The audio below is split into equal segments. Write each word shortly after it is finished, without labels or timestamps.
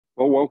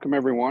Well, welcome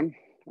everyone.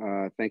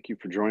 Thank you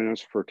for joining us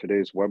for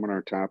today's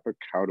webinar topic,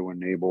 how to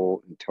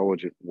enable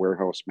intelligent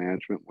warehouse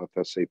management with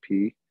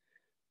SAP,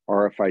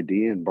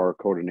 RFID, and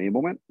Barcode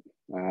Enablement.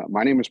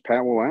 My name is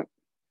Pat Willett.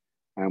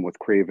 I'm with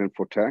Crave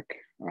Infotech.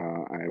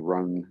 I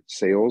run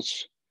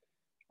sales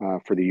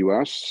for the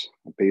US,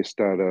 based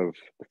out of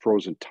the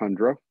frozen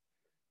tundra,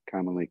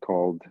 commonly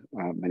called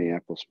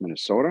Minneapolis,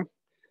 Minnesota.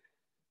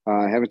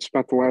 I haven't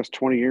spent the last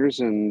 20 years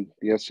in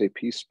the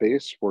SAP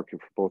space, working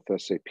for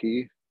both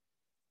SAP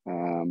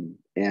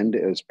and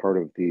as part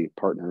of the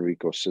partner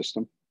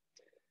ecosystem.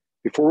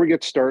 Before we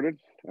get started,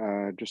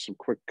 just some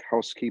quick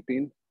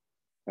housekeeping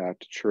to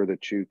ensure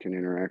that you can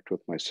interact with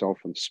myself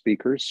and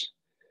speakers.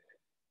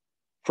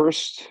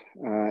 First,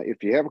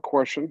 if you have a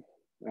question,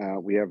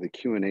 we have the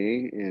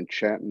Q&A and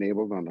chat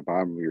enabled on the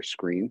bottom of your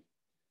screen.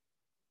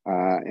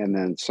 And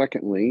then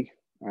secondly,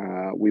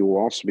 we will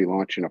also be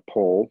launching a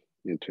poll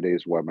in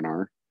today's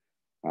webinar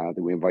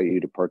that we invite you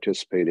to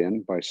participate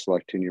in by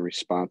selecting your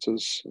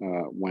responses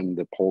when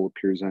the poll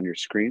appears on your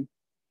screen.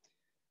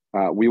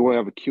 We will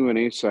have a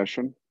Q&A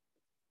session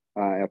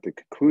at the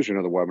conclusion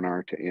of the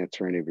webinar to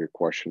answer any of your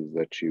questions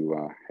that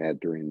you had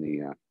during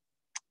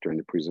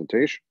the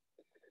presentation.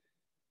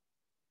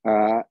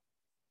 Now,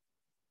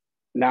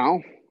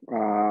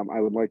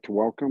 I would like to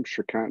welcome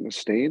Shrikant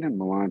Nastain and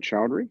Milan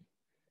Chowdhury.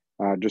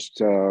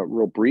 Just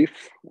real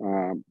brief,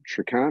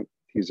 Shrikant,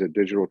 he's a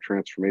digital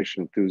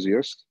transformation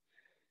enthusiast,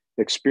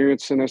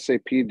 experience in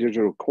SAP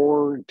Digital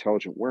Core,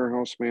 Intelligent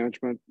Warehouse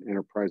Management,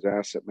 Enterprise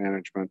Asset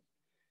Management,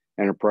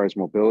 Enterprise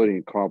Mobility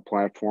and Cloud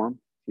Platform.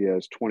 He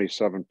has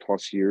 27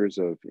 plus years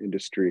of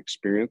industry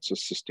experience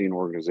assisting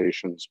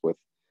organizations with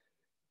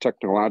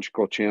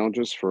technological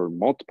challenges for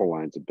multiple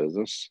lines of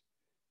business.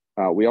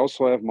 We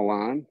also have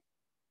Milan,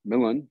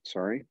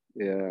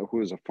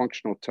 who is a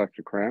functional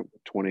technocrat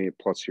with 28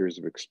 plus years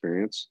of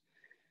experience.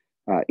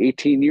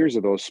 18 years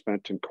of those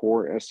spent in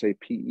core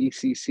SAP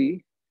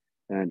ECC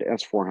and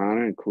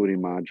S4HANA,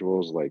 including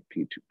modules like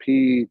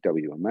P2P,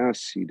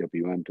 WMS,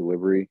 CWM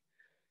delivery,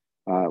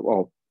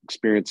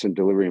 experience in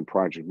delivery and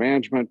project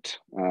management,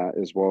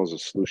 as well as a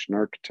solution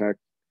architect.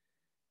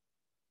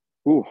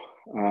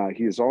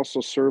 He has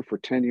also served for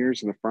 10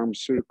 years in the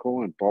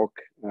pharmaceutical and bulk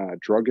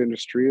drug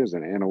industry as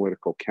an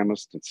analytical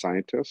chemist and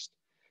scientist.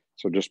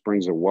 So just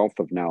brings a wealth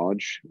of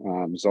knowledge.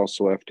 He's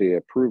also FDA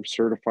approved,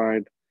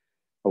 certified,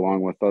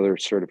 along with other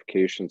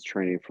certifications,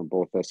 training from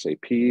both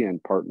SAP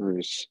and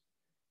partners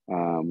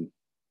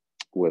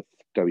with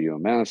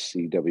WMS,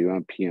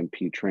 CWM,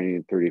 PMP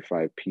training,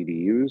 35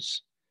 PDUs.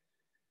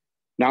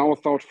 Now,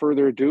 without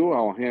further ado,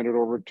 I'll hand it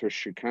over to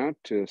Shrikant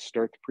to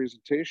start the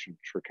presentation.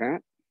 Shrikant.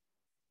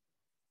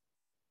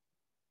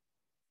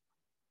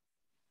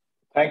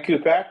 Thank you,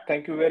 Pat.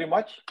 Thank you very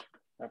much.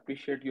 I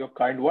appreciate your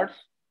kind words.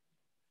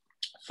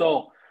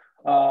 So,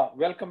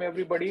 welcome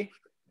everybody.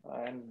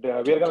 And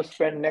we're going to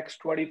spend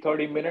next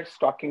 20-30 minutes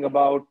talking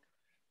about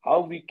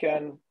how we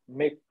can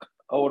make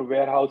our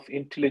warehouse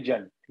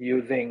intelligent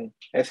using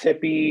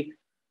SAP,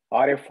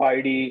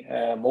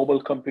 RFID, mobile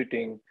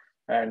computing,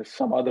 and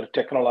some other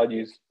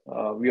technologies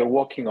we are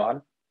working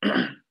on.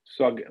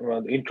 So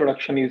the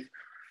introduction is,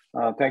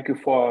 thank you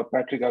for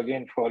Patrick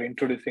again for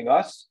introducing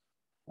us.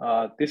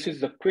 This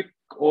is a quick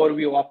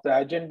overview of the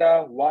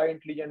agenda, why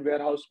intelligent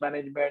warehouse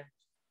management,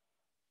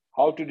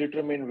 how to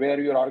determine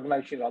where your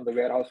organization is on the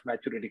warehouse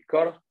maturity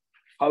curve,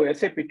 how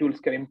SAP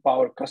tools can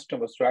empower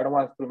customers to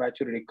advance through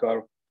maturity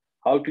curve,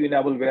 how to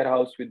enable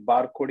warehouse with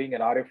barcoding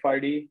and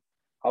RFID,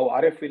 how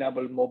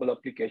RF-enabled mobile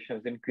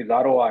applications increase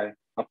ROI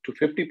up to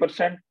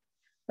 50%,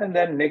 and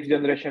then next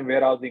generation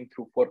warehousing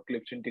through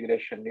forklifts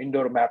integration,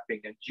 indoor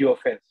mapping, and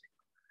geofencing.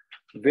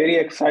 Very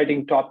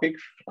exciting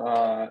topics.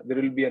 There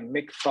will be a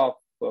mix of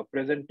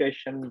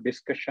presentation,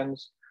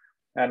 discussions,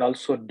 and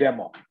also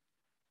demo.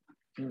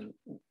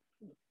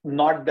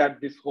 Not that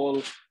this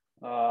whole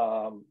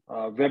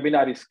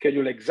webinar is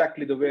scheduled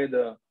exactly the way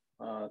the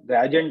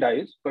agenda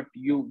is, but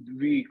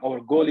our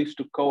goal is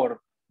to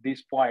cover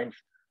these points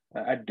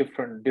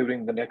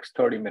during the next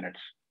 30 minutes.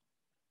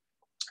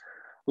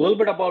 A little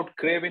bit about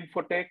Crave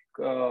Infotech.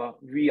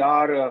 We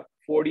are a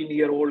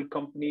 14-year-old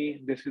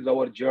company. This is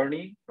our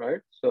journey,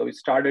 right? So we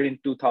started in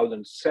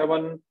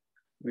 2007.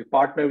 We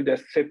partnered with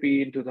SAP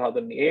in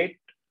 2008.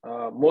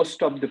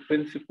 Most of the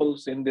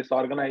principals in this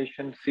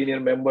organization,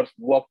 senior members,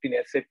 worked in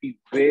SAP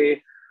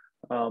way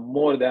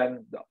more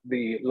than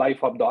the life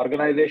of the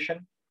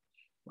organization.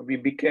 We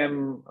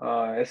became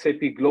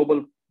SAP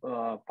Global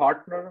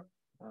Partner.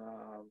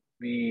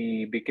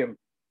 We became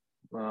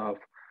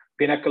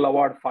Pinnacle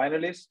Award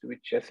finalist,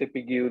 which SAP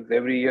gives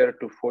every year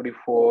to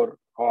 44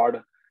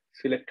 odd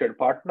selected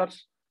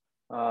partners.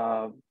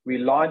 We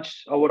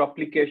launched our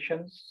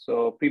applications,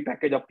 so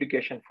prepackaged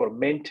application for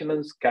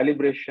maintenance,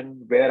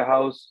 calibration,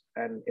 warehouse,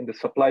 and in the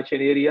supply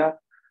chain area.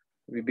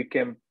 We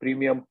became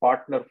premium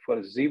partner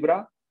for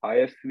Zebra,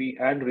 ISV,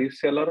 and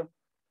reseller.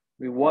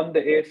 We won the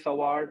ACE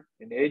Award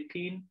in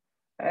 2018,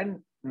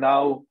 and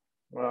now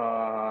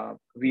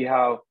we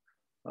are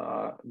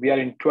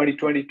in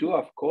 2022,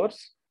 of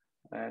course,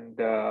 and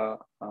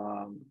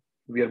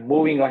we are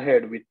moving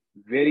ahead with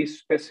very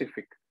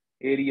specific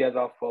areas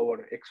of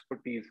our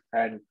expertise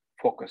and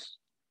focus.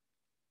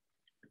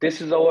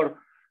 This is our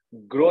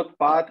growth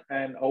path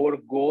and our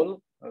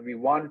goal. We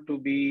want to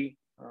be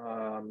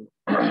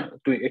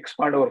to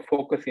expand our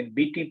focus in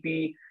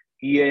BTP,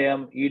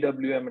 EAM,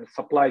 EWM, and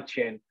supply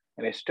chain,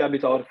 and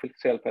establish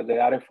ourselves as a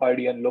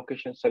RFID and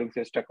location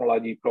services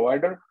technology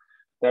provider.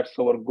 That's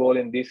our goal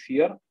in this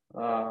year.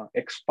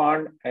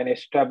 Expand and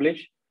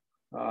establish.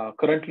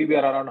 Currently, we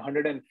are around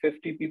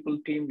 150 people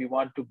team. We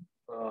want to,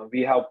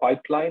 we have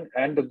pipeline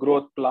and the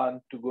growth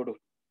plan to go to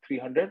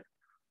 300,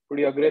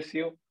 pretty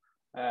aggressive.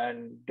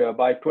 And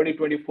by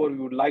 2024, we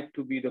would like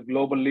to be the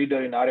global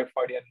leader in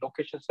RFID and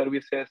location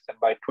services. And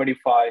by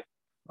 25,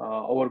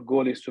 our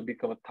goal is to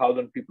become a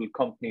 1,000 people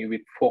company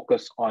with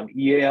focus on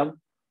EAM,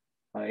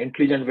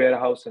 intelligent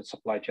warehouse, and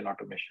supply chain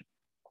automation.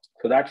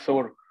 So that's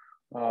our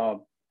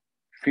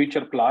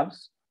future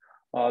plans.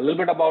 A little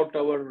bit about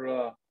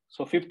our,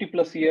 so 50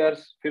 plus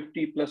years,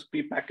 50 plus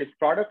prepackaged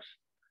products,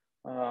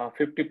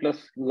 50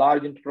 plus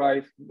large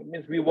enterprise. It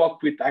means we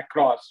work with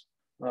across.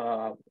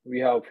 We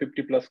have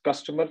 50 plus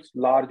customers,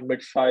 large,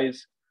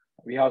 mid-size.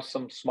 We have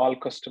some small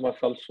customers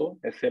also,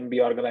 SMB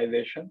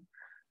organization.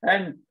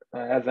 And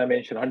as I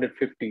mentioned,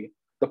 150.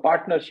 The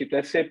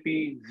partnerships, SAP,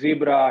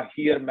 Zebra,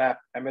 HereMap,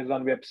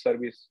 Amazon Web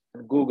Service,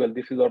 and Google,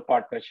 this is our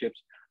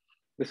partnerships.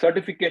 The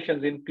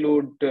certifications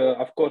include,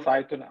 of course,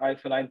 ISO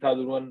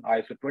 9001,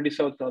 ISO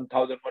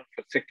 27001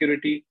 for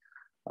security.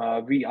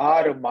 We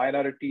are a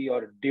minority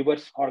or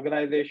diverse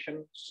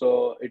organization.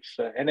 So it's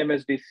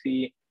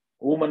NMSDC,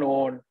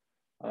 woman-owned,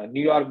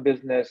 New York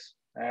business,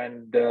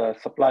 and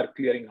supplier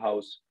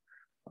clearinghouse.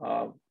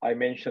 I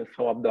mentioned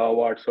some of the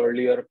awards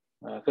earlier.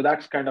 So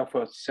that's kind of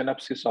a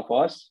synopsis of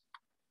us.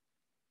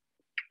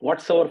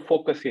 What's our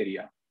focus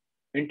area?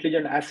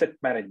 Intelligent asset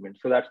management.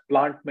 So that's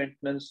plant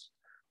maintenance,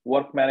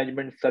 work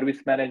management, service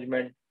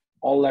management,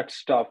 all that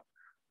stuff,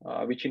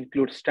 which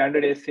includes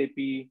standard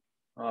SAP.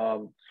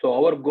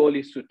 So our goal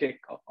is to take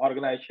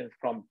organizations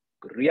from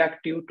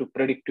reactive to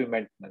predictive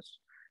maintenance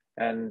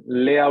and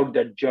lay out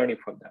that journey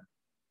for them.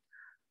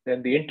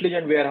 Then the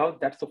intelligent warehouse,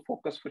 that's the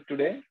focus for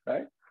today,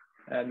 right?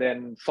 And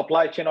then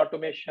supply chain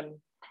automation,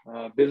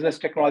 business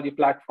technology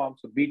platform.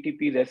 So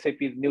BTP, the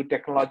SAP's new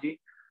technology,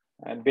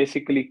 and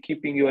basically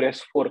keeping your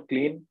S4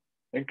 clean.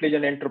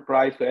 Intelligent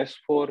enterprise, so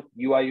S4,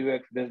 UI,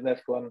 UX,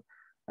 business one,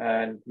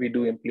 and we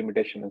do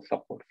implementation and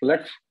support. So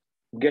let's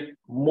get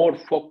more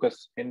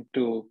focus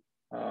into,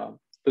 so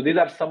these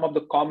are some of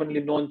the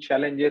commonly known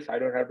challenges. I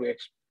don't have to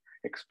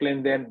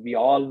explain them. We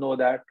all know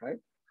that, right?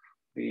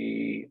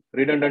 The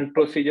redundant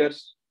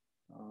procedures,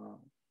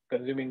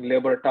 consuming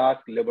labor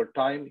task, labor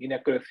time,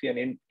 inaccuracy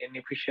and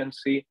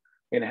inefficiency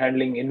in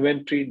handling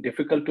inventory,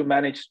 difficult to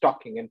manage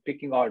stocking and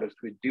picking orders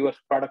with diverse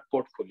product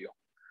portfolio.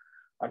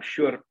 I'm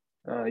sure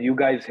you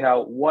guys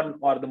have one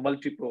or the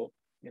multiple.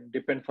 It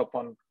depends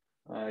upon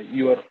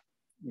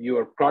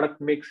your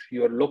product mix,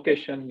 your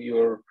location,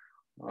 your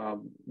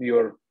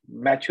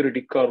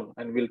maturity curve,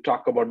 and we'll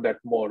talk about that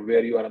more,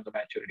 where you are on the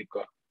maturity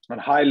curve. And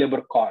high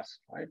labor costs,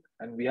 right?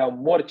 And we have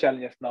more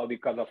challenges now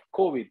because of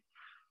COVID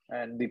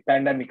and the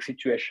pandemic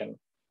situation,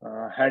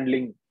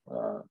 handling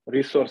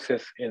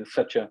resources in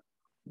such a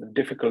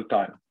difficult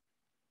time.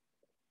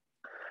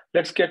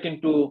 Let's get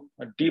into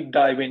a deep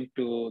dive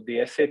into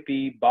the SAP,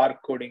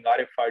 barcoding,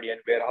 RFID, and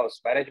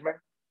warehouse management.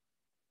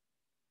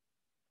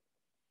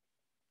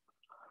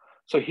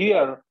 So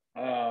here,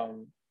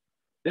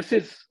 this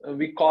is,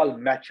 we call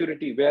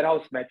maturity,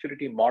 warehouse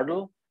maturity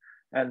model.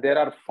 And there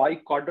are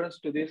 5 quadrants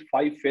to this,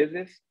 5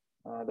 phases.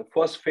 The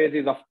first phase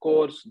is, of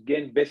course,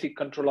 gain basic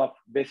control of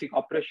basic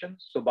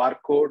operations. So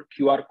barcode,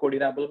 QR code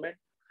enablement,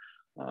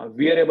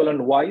 wearable and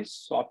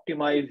voice, so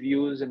optimize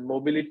use and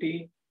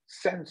mobility,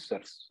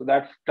 sensors. So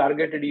that's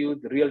targeted use,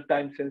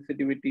 real-time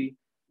sensitivity,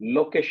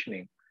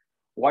 locationing,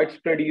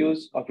 widespread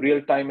use of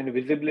real-time and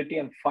visibility,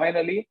 and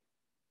finally,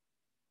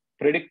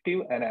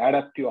 predictive and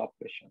adaptive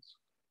operations.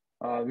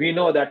 We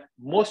know that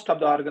most of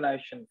the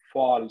organization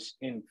falls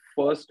in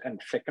first and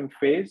second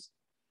phase.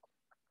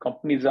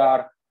 Companies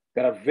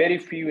there are very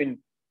few in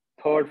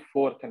third,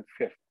 fourth, and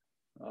fifth.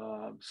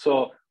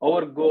 So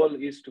our goal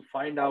is to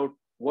find out,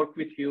 work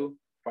with you,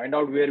 find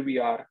out where we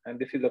are. And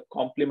this is a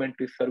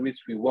complimentary service.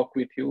 We work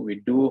with you.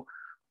 We do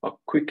a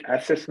quick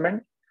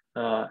assessment,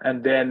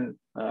 and then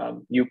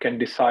you can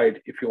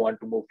decide if you want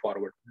to move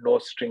forward. No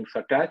strings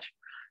attached.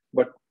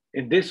 But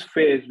in this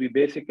phase, we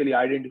basically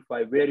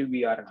identify where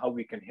we are and how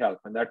we can help.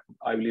 And that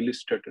I will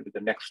illustrate it with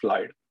the next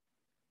slide.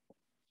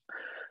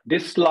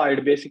 This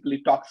slide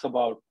basically talks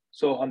about,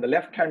 so on the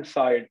left-hand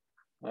side,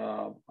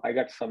 I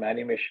got some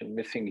animation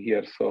missing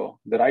here. So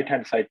the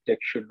right-hand side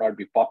text should not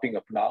be popping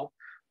up now,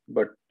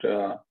 but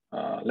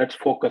let's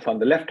focus on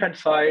the left-hand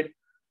side.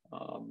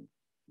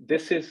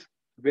 This is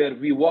where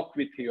we work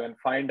with you and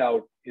find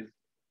out is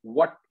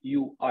what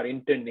you are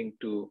intending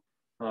to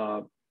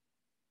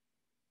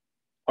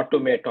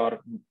automate or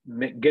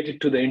get it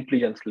to the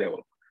intelligence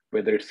level,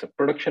 whether it's a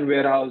production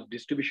warehouse,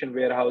 distribution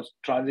warehouse,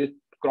 transit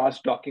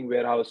cross-docking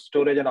warehouse,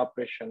 storage and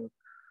operation,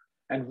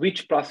 and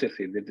which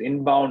processes, it's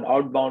inbound,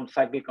 outbound,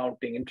 cycle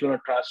counting, internal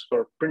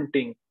transfer,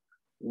 printing.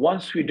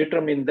 Once we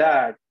determine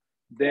that,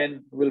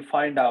 then we'll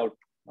find out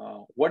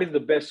what is the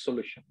best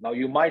solution. Now,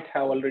 you might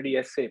have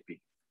already SAP,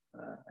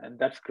 and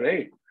that's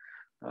great.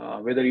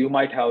 Whether you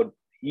might have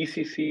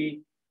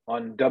ECC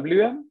on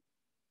WM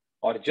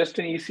or just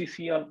an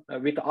ECC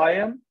on, with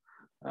IM.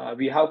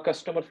 We have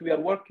customers we are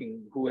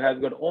working who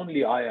have got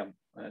only IM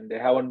and they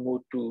haven't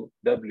moved to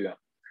WM.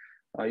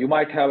 You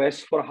might have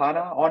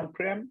S/4HANA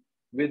on-prem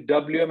with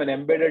WM and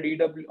embedded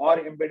EW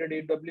or embedded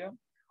EWM,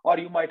 or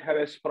you might have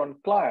S/4 on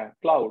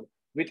cloud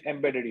with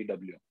embedded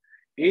EWM.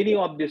 Any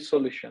of these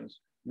solutions,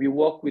 we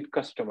work with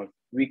customers.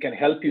 We can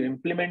help you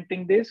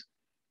implementing this,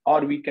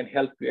 or we can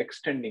help you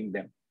extending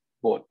them,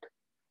 both.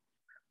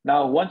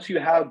 Now, once you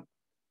have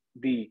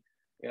the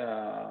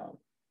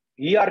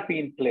ERP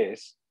in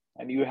place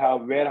and you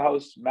have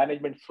warehouse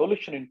management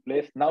solution in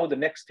place, now the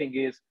next thing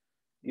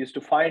is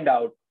to find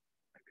out,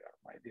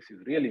 this is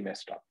really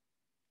messed up.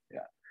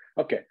 Yeah.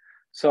 Okay.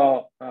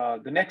 So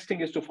the next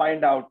thing is to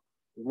find out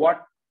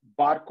what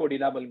barcode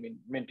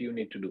enablement you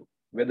need to do,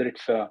 whether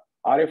it's a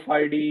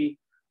RFID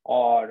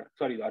or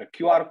a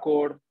QR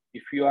code.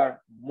 If you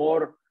are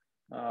more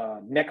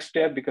next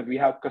step, because we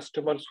have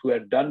customers who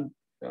have done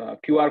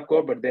QR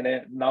code, but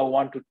they now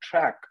want to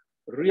track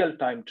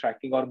real-time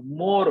tracking or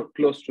more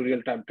close to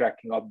real-time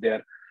tracking of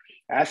their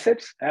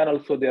assets and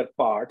also their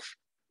parts,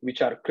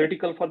 which are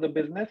critical for the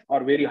business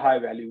or very high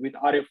value with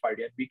RFID,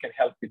 and we can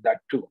help with that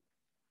too.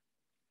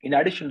 In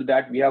addition to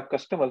that, we have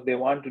customers, they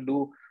want to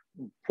do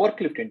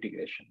forklift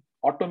integration,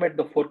 automate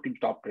the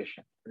forklift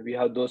operation. And we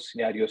have those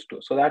scenarios too.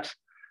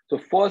 So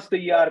first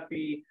the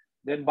ERP,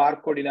 then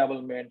barcode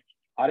enablement,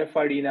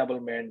 RFID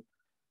enablement,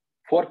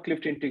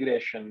 forklift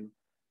integration.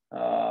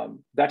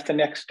 That's the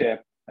next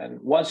step. And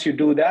once you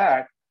do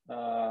that,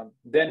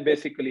 then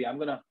basically I'm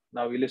gonna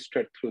now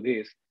illustrate through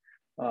this.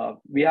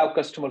 We have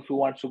customers who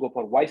want to go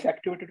for voice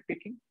activated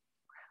picking.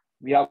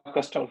 We have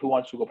customers who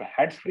want to go for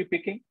hands-free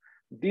picking.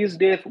 These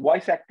days,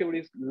 voice activity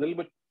is a little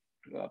bit,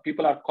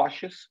 people are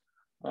cautious,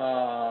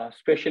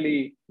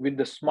 especially with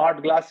the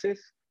smart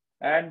glasses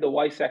and the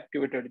voice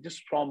activated,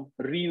 just from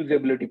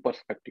reusability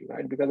perspective,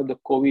 right? Because of the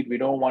COVID, we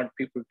don't want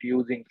people to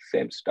using the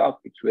same stuff.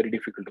 It's very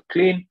difficult to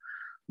clean.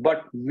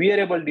 But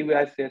wearable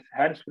devices,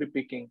 hands-free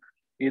picking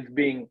is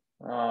being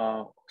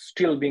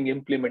still being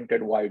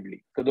implemented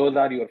widely. So those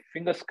are your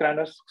finger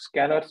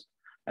scanners,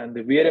 and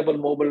the wearable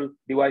mobile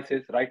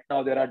devices. Right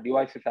now, there are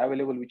devices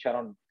available which are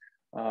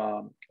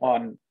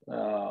on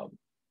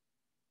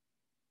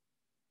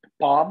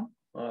palm.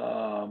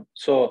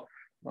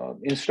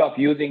 Instead of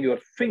using your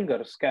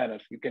finger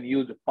scanners, you can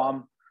use the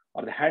palm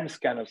or the hand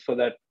scanner so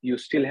that you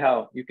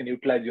can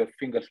utilize your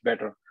fingers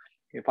better.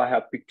 If I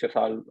have pictures,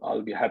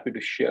 I'll be happy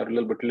to share a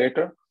little bit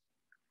later.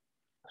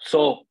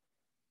 So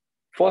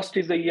first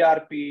is the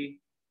ERP,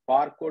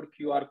 barcode,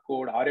 QR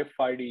code,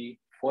 RFID,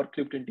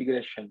 forklift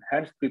integration,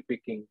 hands-free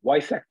picking,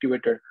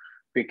 voice-activated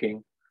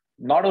picking.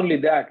 Not only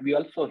that, we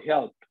also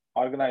helped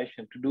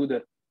organization to do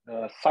the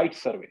site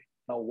survey.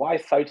 Now, why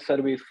site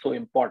survey is so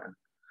important?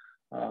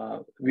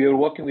 We are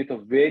working with a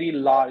very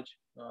large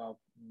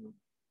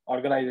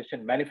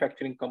organization,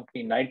 manufacturing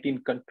company,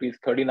 19 countries,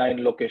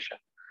 39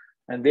 locations.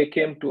 And they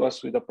came to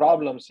us with a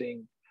problem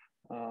saying,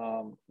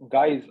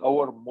 guys,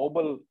 our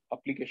mobile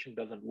application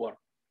doesn't work.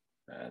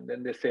 And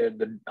then they said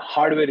the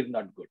hardware is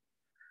not good.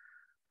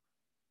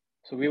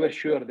 So we were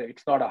sure that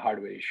it's not a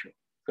hardware issue.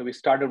 So we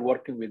started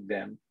working with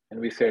them and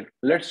we said,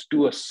 let's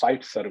do a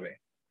site survey.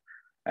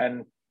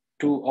 And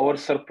to our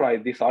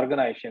surprise, this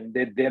organization,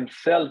 they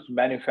themselves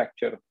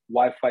manufacture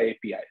Wi-Fi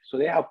APIs. So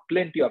they have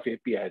plenty of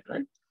APIs,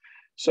 right?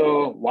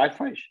 So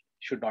Wi-Fi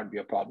should not be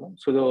a problem.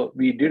 So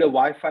we did a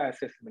Wi-Fi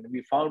assessment.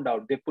 We found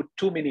out they put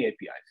too many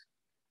APIs,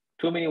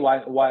 too many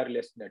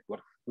wireless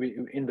networks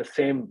in the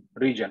same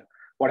region.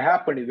 What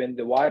happened is when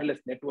the wireless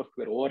networks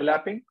were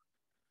overlapping,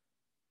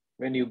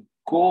 when you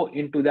go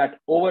into that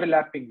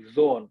overlapping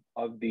zone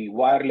of the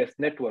wireless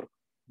network,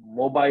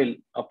 mobile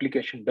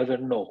application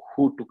doesn't know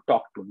who to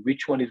talk to,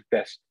 which one is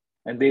best,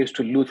 and they used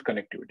to lose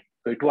connectivity.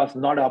 So it was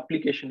not an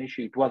application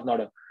issue. It was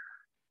not a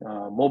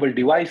mobile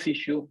device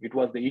issue. It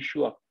was the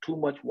issue of too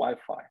much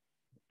Wi-Fi,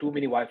 too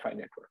many Wi-Fi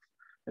networks.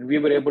 And we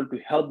were able to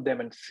help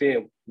them and save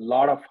a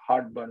lot of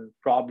heartburn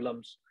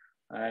problems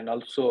and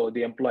also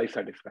the employee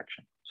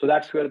satisfaction. So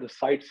that's where the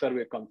site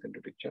survey comes into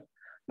picture.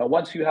 Now,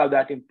 once you have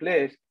that in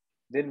place,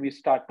 then we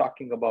start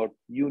talking about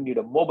you need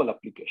a mobile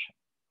application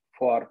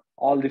for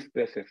all these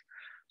places.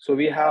 So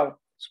we have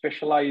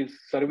specialized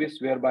service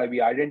whereby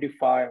we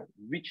identify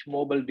which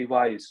mobile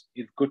device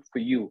is good for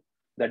you.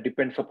 That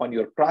depends upon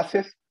your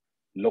process,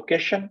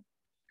 location,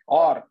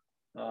 or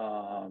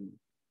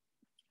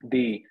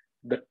the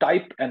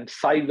type and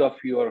size of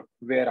your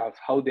warehouse,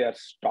 how they are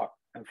stocked.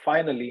 And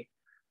finally,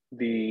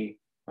 the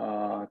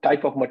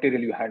type of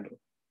material you handle.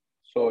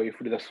 So if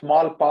it is a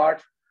small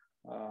part,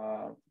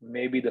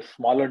 maybe the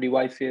smaller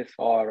devices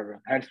or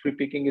hands-free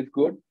picking is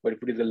good. But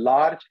if it is a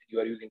large, you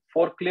are using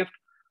forklift,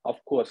 of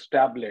course,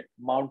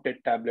 mounted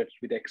tablets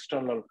with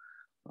external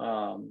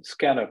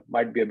scanner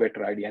might be a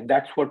better idea. And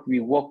that's what we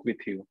work with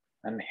you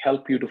and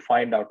help you to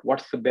find out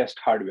what's the best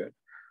hardware.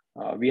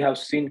 We have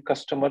seen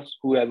customers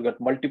who have got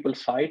multiple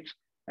sites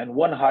and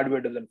one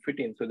hardware doesn't fit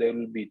in. So there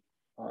will be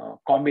a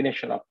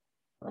combination of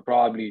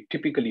probably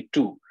typically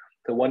two.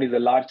 So one is a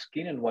large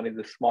screen and one is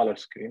a smaller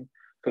screen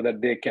so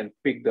that they can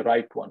pick the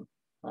right one.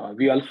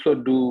 We also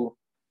do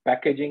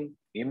packaging,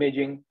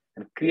 imaging,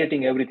 and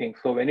creating everything.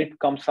 So when it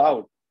comes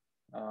out,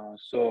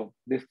 so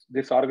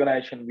this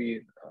organization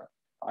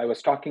I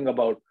was talking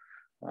about,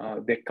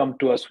 they come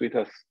to us with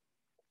a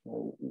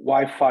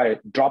Wi-Fi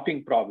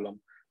dropping problem.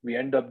 We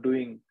end up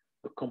doing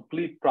a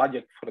complete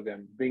project for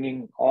them,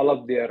 bringing all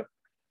of their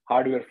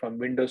hardware from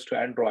Windows to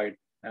Android,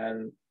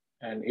 and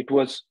it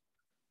was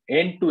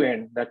end to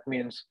end. That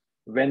means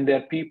when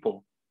their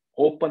people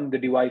open the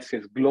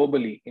devices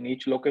globally in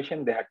each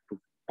location, they had to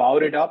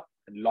power it up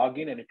and log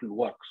in, and it will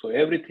work. So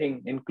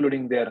everything,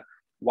 including their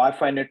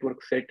Wi-Fi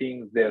network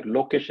settings, their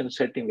location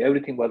setting,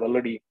 everything was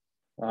already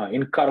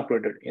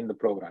incorporated in the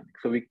programming.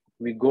 So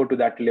we go to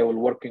that level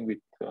working with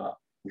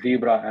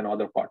Zebra and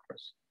other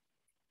partners.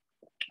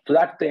 So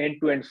that's the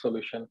end-to-end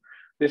solution.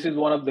 This is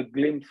one of the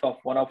glimpses of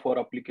one of our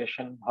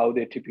applications, how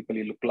they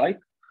typically look like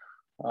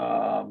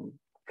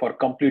for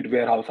complete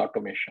warehouse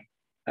automation.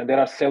 And there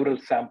are several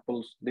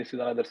samples. This is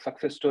another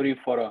success story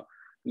for a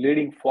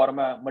leading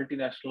pharma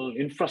multinational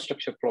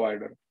infrastructure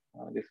provider.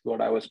 This is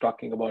what I was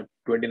talking about,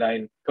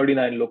 39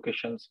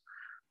 locations,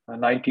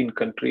 19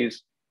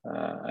 countries,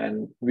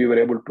 and we were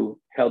able to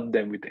help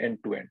them with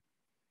end-to-end.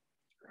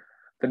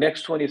 The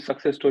next one is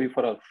success story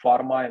for a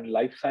pharma and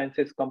life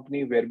sciences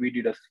company where we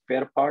did a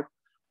spare part.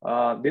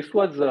 This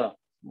was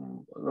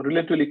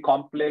relatively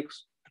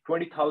complex,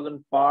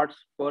 20,000 parts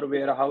per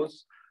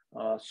warehouse,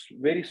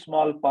 very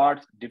small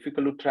parts,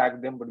 difficult to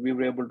track them, but we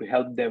were able to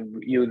help them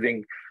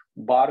using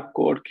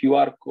barcode,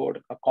 QR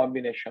code, a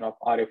combination of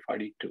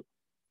RFID too.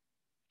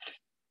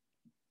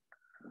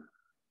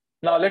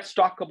 Now let's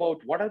talk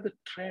about what are the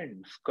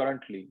trends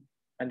currently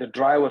and the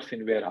drivers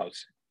in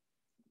warehousing.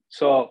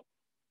 So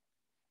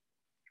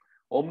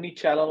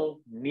omni-channel,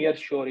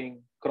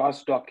 nearshoring,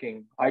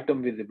 cross-docking,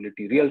 item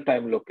visibility,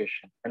 real-time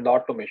location, and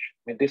automation.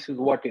 I mean, this is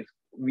what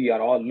we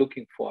are all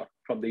looking for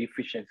from the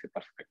efficiency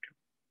perspective.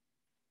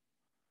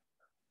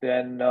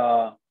 Then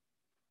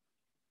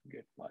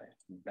get my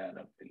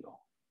banner below.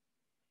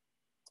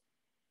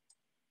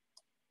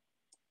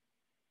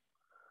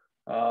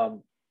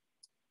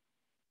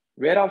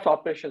 Warehouse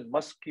operations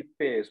must keep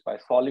pace by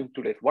solving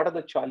today's. What are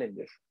the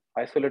challenges?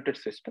 Isolated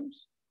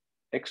systems,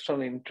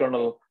 external,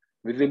 internal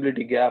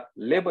visibility gap,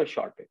 labor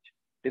shortage,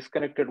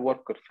 disconnected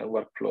workers and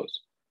workflows,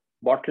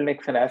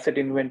 bottlenecks and asset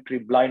inventory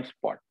blind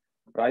spot,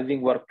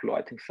 rising workflow.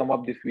 I think some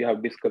of this we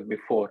have discussed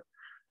before.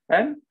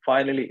 And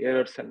finally,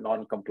 errors and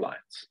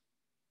non-compliance.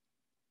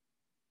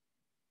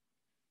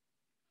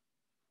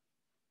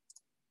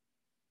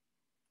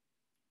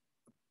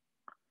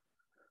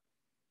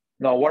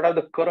 Now, what are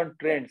the current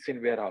trends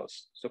in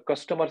warehouse? So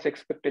customers'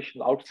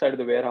 expectations outside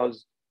the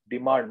warehouse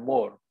demand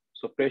more.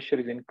 So pressure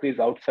is increased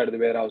outside the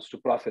warehouse to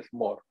process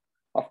more.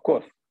 Of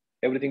course,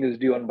 everything is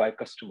driven by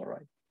customer,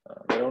 right?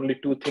 There are only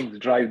two things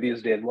drive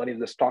these days. One is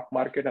the stock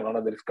market and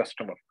another is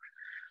customer.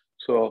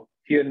 So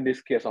here in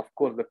this case, of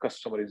course, the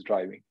customer is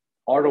driving.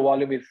 Order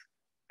volume is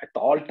at the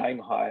all-time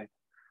high.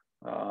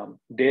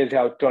 Days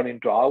have turned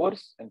into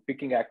hours and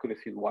picking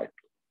accuracy is vital.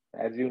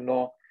 As you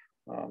know,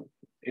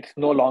 it's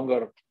no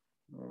longer,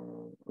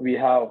 we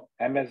have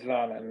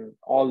Amazon and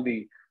all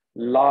the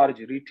large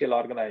retail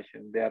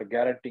organizations, they are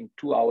guaranteeing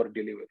 2-hour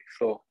delivery.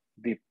 So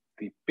the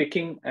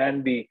picking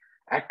and the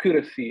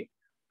accuracy,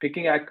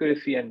 picking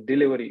accuracy and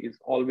delivery is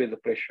always a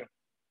pressure.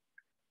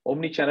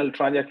 Omni-channel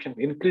transactions,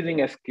 increasing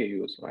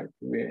SKUs, right?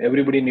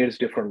 Everybody needs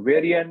different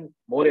variant,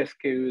 more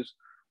SKUs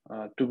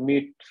to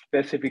meet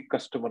specific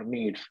customer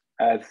needs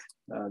as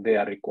they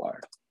are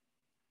required.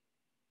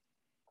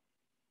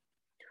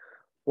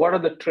 What are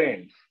the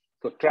trends?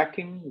 So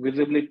tracking,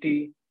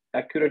 visibility,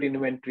 accurate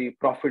inventory,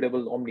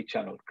 profitable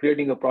omni-channel.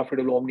 Creating a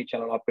profitable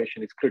omni-channel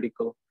operation is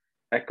critical.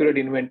 Accurate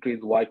inventory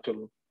is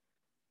vital.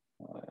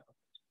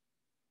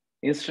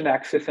 Instant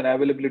access and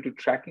availability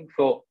tracking.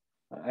 So,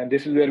 and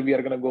this is where we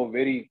are going to go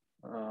very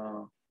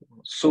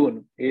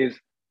soon, is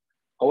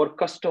our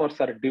customers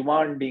are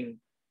demanding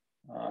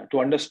to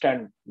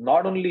understand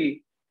not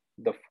only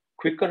the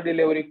quicker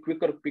delivery,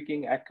 quicker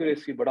picking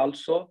accuracy, but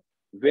also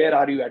where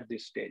are you at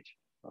this stage?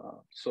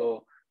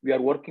 So we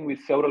are working with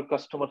several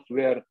customers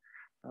where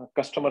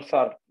customers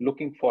are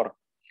looking for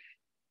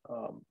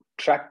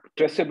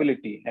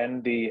traceability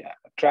and the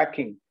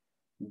tracking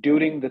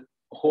during the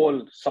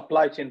whole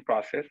supply chain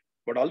process,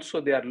 but also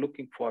they are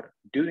looking for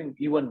during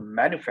even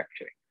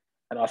manufacturing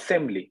and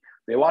assembly.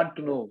 They want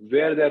to know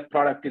where their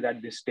product is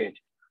at this stage,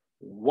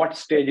 what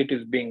stage it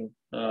is being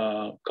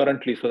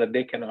currently, so that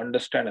they can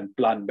understand and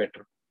plan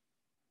better.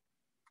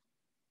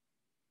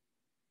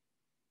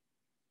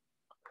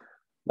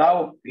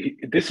 Now,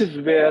 this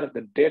is where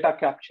the data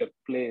capture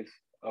plays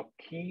a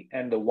key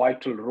and a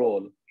vital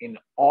role in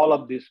all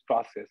of this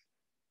process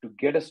to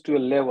get us to a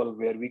level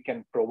where we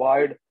can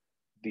provide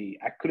the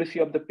accuracy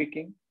of the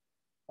picking,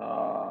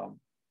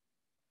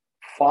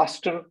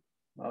 faster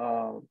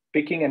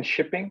picking and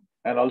shipping,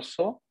 and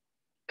also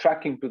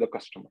tracking to the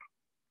customer.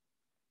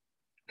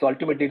 So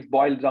ultimately, it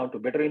boils down to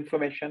better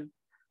information,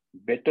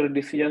 better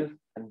decisions,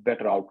 and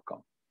better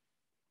outcome.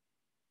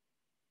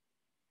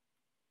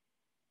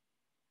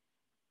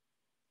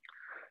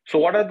 So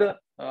what are the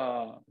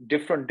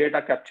different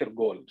data capture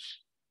goals?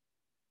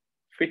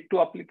 Fit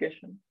to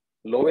application,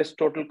 lowest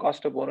total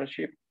cost of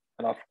ownership,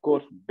 and of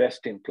course,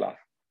 best in class.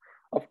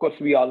 Of course,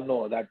 we all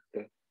know that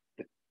the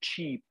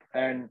cheap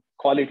and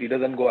quality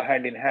doesn't go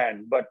hand in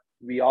hand, but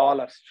we all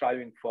are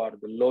striving for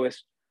the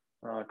lowest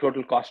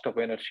total cost of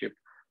ownership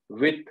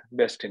with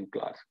best in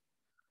class.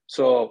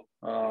 So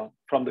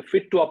from the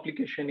fit to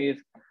application is,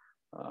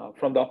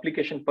 from the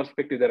application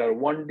perspective, there are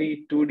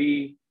 1D,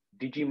 2D,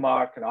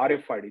 Digimark, and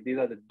RFID. These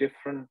are the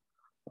different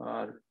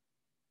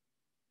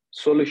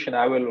solution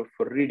available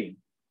for reading.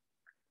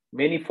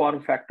 Many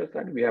form factors,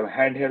 and we have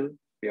handheld,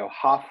 we have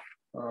half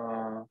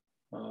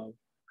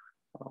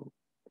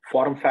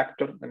form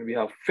factor, and we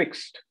have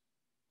fixed.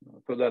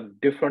 So there are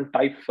different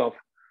types of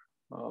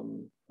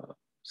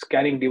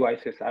scanning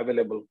devices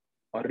available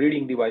or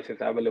reading devices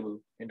available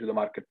into the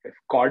marketplace,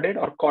 corded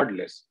or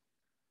cordless,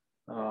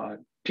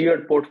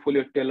 tiered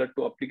portfolio tailored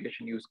to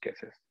application use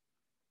cases.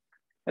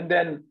 And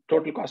then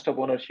total cost of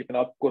ownership, and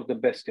of course, the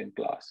best in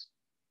class.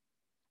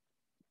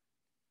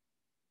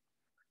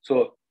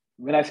 So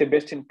when I say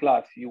best in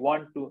class, you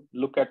want to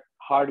look at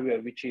hardware,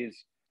 which is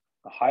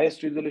the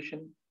highest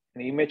resolution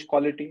and image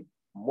quality,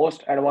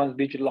 most advanced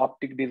digital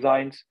optic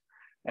designs,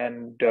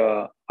 and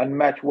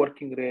unmatched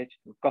working range,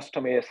 and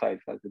custom ASIs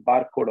as the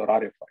barcode or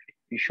RFID.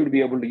 You should be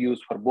able to use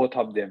for both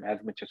of them as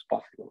much as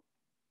possible.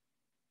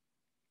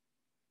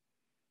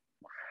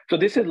 So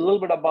this is a little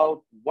bit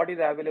about what is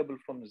available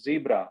from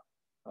Zebra.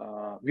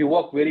 We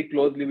work very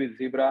closely with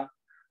Zebra.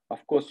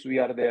 Of course, we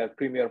are their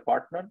premier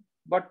partner,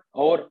 but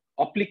our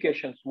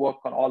applications work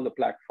on all the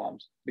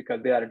platforms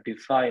because they are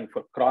designed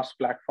for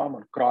cross-platform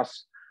and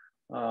cross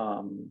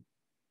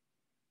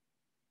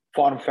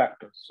form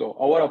factors. So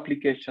our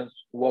applications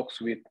works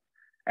with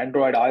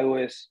Android,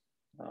 iOS,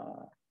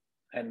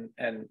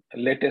 and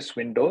latest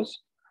Windows,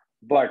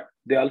 but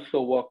they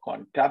also work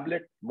on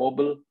tablet,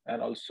 mobile,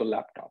 and also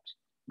laptops.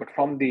 But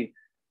from the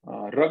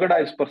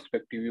ruggedized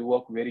perspective, we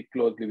work very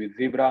closely with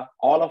Zebra.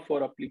 All of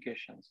our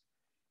applications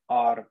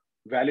are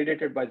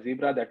validated by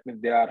Zebra. That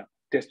means they are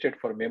tested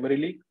for memory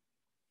leak.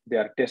 They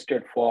are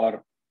tested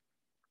for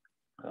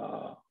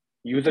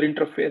user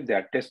interface. They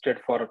are tested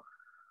for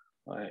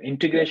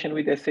integration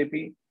with SAP.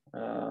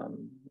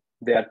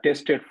 They are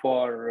tested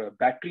for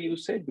battery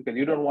usage, because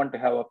you don't want to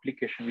have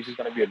application which is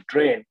going to be a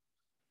drain,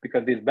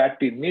 because this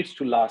battery needs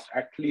to last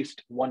at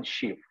least one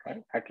shift,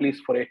 right? At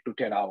least for 8 to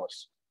 10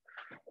 hours.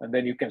 And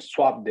then you can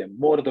swap them,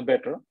 more the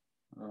better.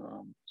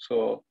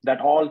 So that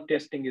all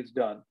testing is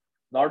done.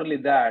 Not only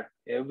that,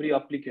 every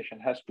application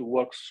has to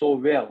work so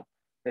well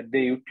that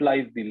they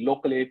utilize the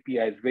local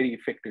APIs very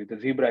effectively, the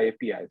Zebra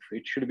APIs. So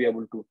it should be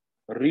able to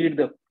read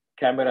the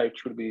camera, it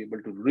should be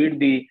able to read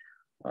the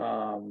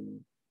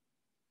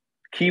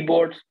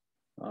keyboards,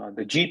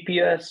 the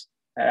GPS,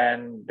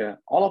 and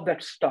all of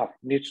that stuff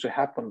needs to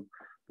happen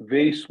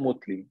very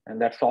smoothly,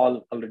 and that's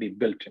all already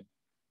built in.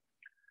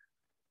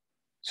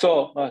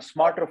 So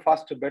smarter,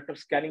 faster, better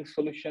scanning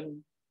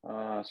solution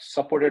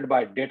supported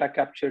by data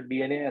capture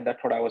DNA, and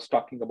that's what I was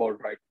talking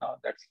about right now.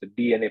 That's the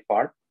DNA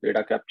part,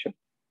 data capture.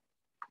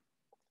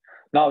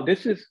 Now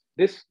this is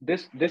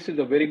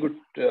a very good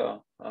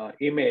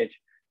image.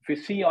 If you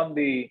see on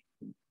the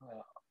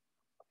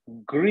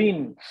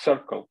green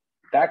circle,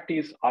 that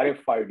is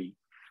RFID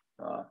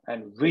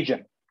and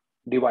vision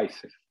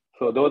devices.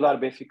 So those are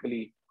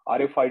basically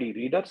RFID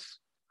readers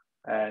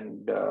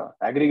and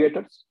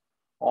aggregators.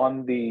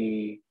 On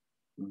the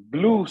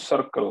blue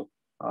circle,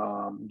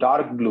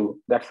 dark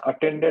blue, that's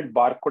attended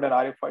barcode and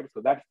RFID.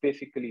 So that's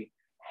basically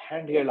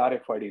handheld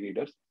RFID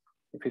readers.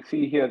 If you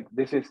see here,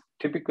 this is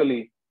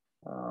typically,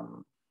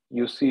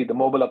 you see the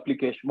mobile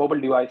application,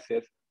 mobile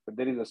devices, but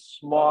there is a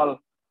small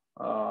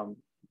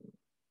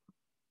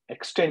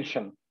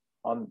extension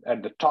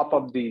at the top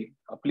of the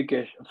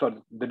application,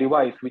 so the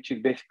device, which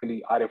is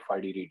basically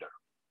RFID reader.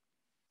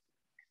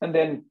 And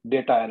then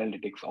data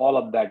analytics, all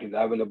of that is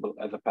available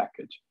as a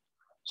package.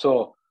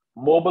 So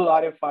mobile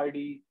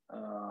RFID,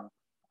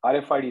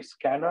 RFID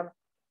scanner,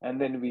 and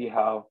then we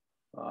have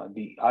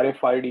the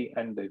RFID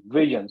and the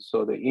vision.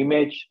 So the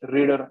image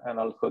reader and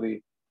also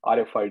the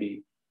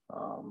RFID,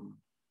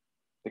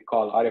 they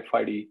call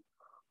RFID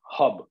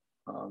hub,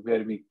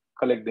 where we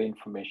collect the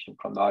information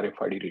from the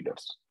RFID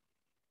readers.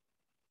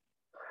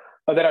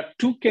 Now, there are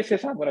two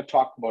cases I'm going to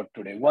talk about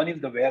today. One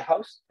is the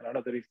warehouse, and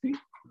another is the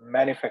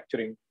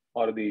manufacturing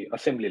or the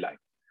assembly line.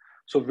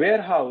 So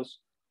warehouse,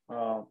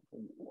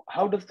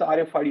 how does the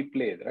RFID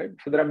play, right?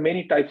 So there are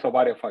many types of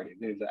RFID.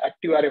 There is the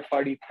active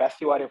RFID,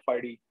 passive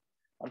RFID.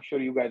 I'm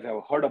sure you guys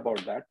have heard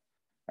about that.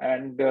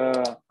 And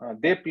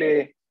they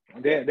play,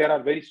 there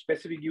are very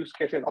specific use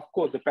cases. Of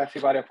course, the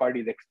passive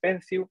RFID is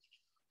expensive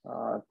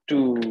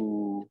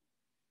to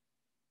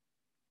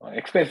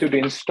expensive to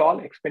install,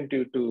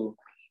 expensive to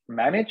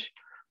manage.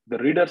 The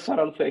readers are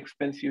also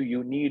expensive.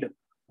 You need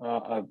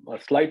a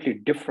slightly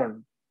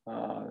different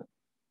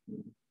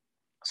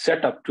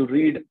setup to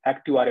read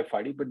active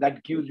RFID, but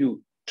that gives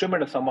you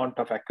tremendous amount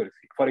of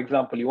accuracy. For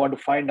example, you want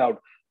to find out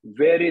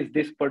where is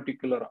this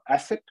particular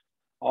asset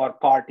or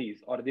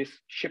parties or this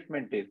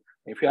shipment is.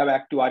 If you have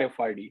active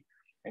RFID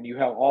and you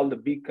have all the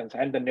beacons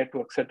and the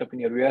network set up in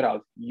your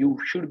warehouse, you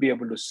should be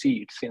able to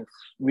see it since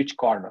which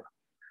corner.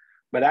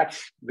 But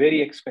that's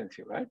very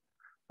expensive, right?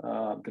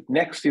 The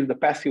next is the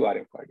passive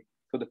RFID.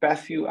 So the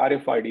passive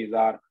RFIDs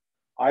are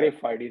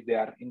RFIDs.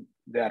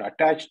 They are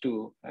attached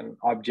to an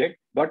object,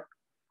 but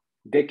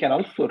they can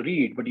also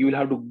read. But you will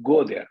have to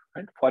go there,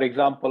 right? For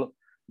example,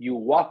 you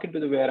walk into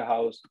the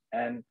warehouse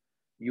and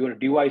your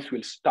device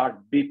will start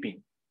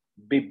beeping,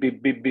 beep,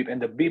 beep, beep, beep,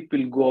 and the beep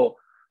will go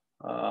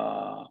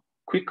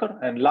quicker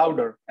and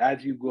louder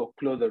as you go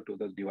closer to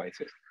those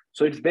devices.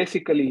 So it's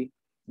basically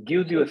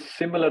gives you a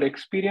similar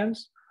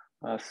experience,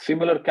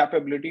 similar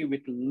capability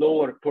with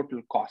lower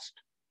total cost.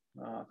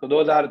 So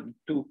those are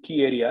two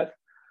key areas.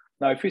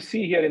 Now, if you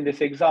see here in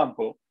this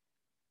example,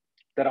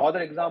 there are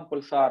other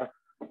examples are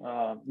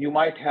you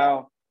might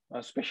have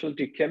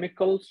specialty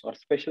chemicals or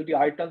specialty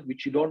items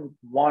which you don't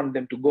want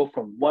them to go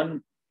from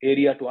one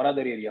area to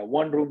another area,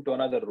 one room to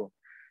another room.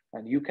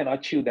 And you can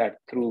achieve that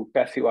through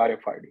passive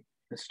RFID,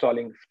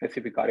 installing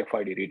specific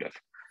RFID readers.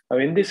 Now,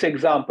 in this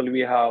example,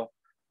 we have,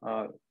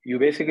 you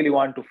basically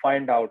want to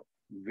find out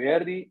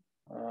where the,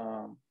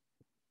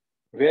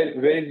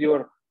 where is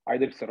your,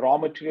 either it's a raw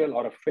material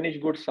or a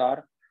finished goods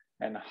are,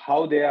 and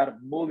how they are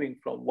moving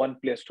from one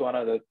place to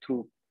another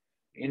through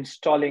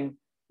installing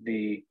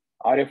the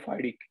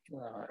RFID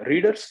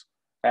readers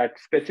at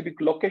specific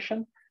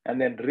location, and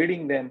then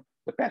reading them,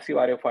 the passive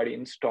RFID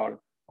installed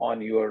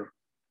on your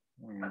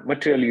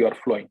material you are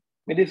flowing. I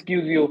mean, this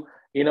gives you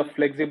enough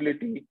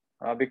flexibility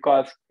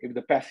because if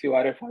the passive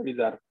RFIDs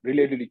are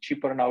relatively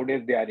cheaper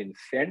nowadays, they are in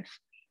cents.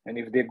 And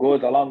if they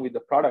goes along with the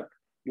product,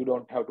 you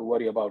don't have to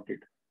worry about it.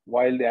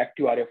 While the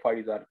active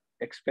RFIDs are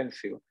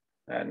expensive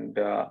and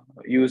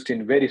used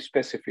in very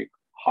specific,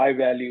 high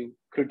value,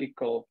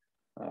 critical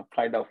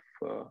kind of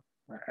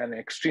and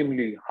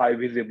extremely high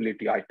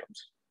visibility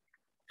items.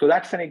 So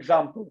that's an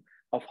example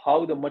of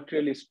how the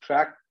material is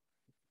tracked.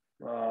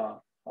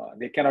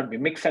 They cannot be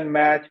mix and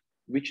match,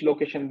 which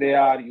location they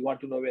are. You want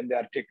to know when they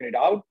are taking it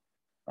out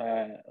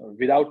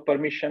without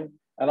permission.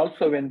 And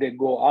also when they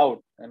go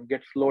out and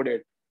gets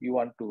loaded, you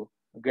want to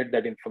get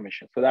that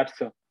information. So that's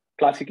a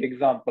classic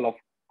example of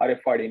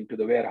RFID into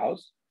the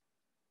warehouse.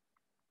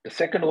 The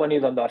second one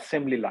is on the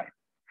assembly line.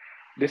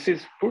 This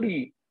is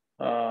pretty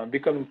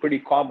becoming pretty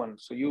common.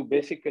 So you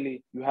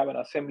basically, you have an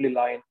assembly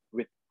line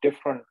with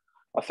different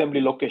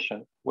assembly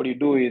locations. What you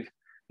do is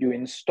you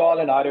install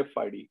an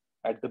RFID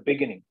at the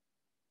beginning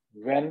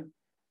when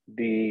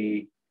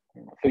the,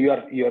 so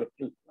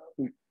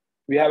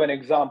we have an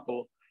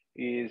example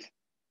is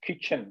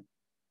kitchen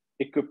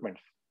equipment.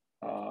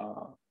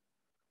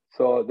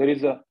 So there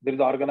is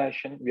an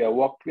organization we have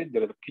worked with,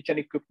 there are kitchen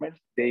equipment.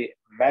 They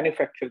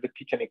manufacture the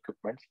kitchen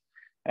equipment,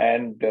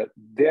 and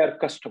their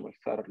customers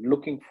are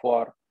looking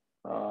for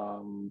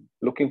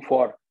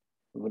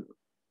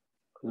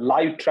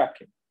live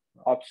tracking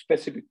of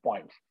specific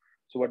points.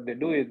 So what they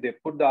do is they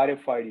put the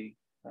RFID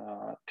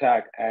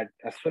tag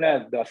as soon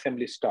as the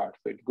assembly starts.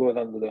 So it goes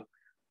onto the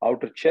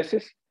outer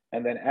chassis,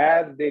 and then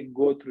as they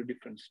go through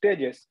different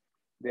stages,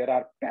 there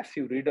are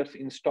passive readers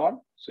installed.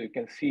 So you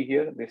can see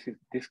here,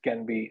 this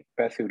can be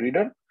passive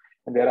reader,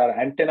 and there are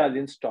antennas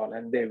installed.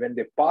 And when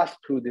they pass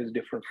through these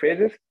different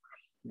phases,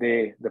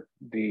 the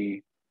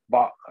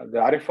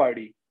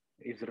RFID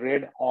is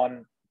read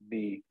on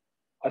the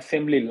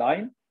assembly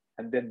line,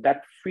 and then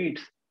that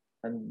feeds.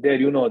 And there,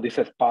 this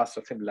has passed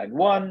assembly line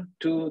 1,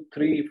 2,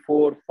 3,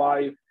 4,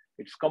 5.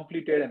 It's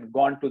completed and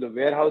gone to the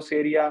warehouse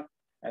area.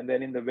 And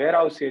then in the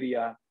warehouse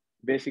area,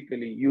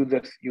 basically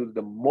users use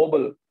the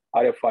mobile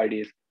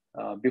RFIDs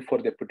before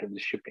they put in the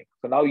shipping.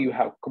 So now you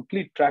have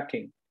complete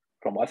tracking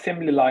from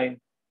assembly line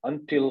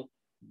until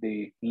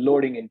the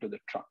loading into the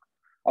truck.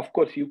 Of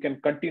course, you can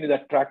continue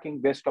that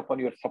tracking based upon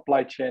your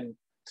supply chain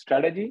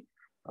strategy.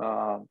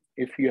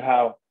 If you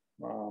have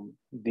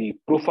the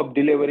proof of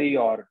delivery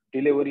or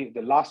delivery,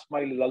 the last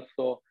mile is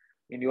also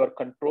in your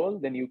control,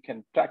 then you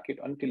can track it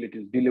until it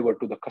is delivered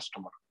to the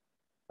customer.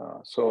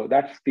 So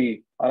that's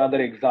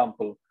another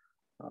example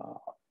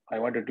I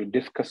wanted to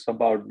discuss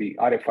about the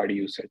RFID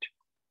usage.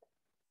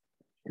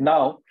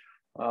 Now,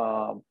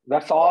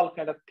 that's all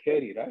kind of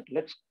theory, right?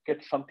 Let's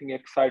get something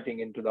exciting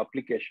into the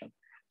application.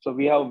 So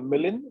we have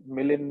Milind.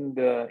 Milind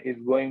is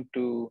going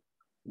to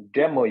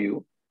demo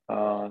you.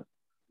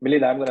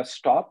 Milind, I'm going to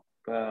stop.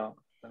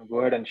 Go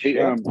ahead and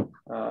share.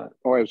 I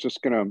was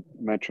just going to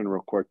mention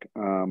real quick.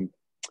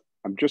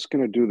 I'm just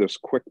going to do this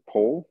quick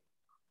poll.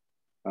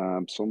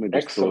 So let me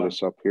just throw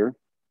this up here.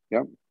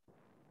 Yep.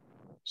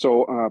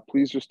 So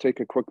please just take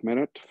a quick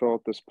minute to fill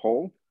out this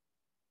poll.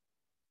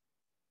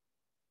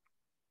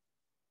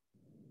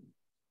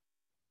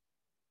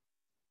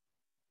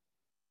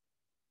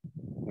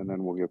 And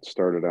then we'll get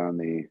started on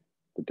the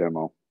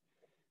demo.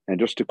 And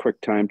just a quick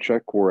time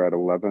check, we're at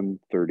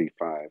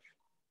 11:35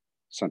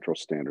 Central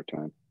Standard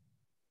Time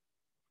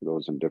for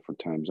those in different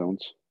time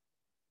zones.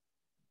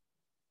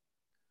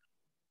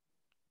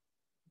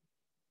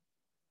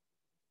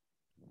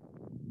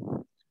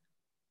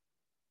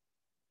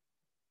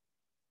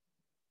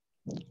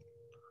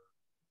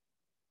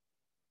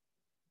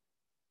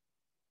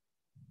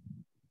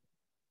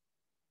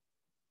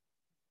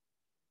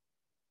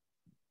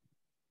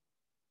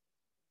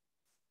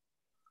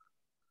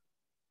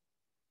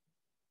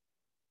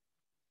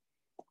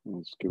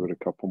 Let's give it a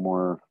couple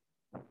more,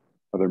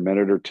 another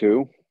minute or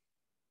two.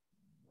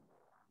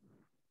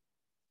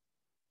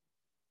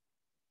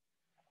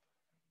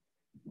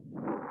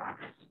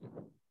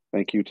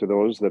 Thank you to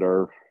those that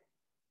are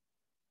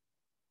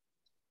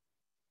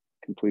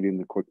completing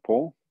the quick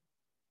poll.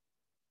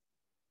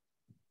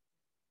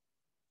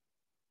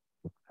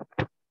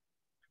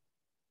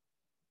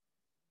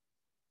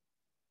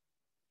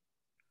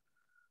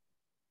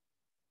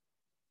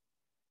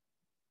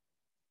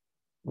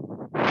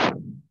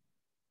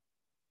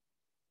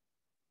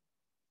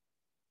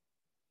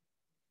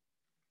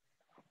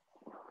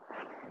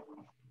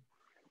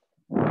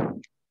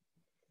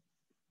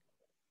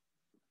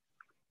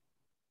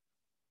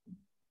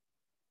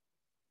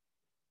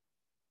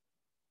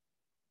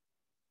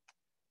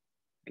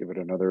 Give it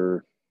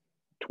another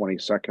 20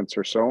 seconds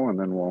or so, and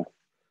then we'll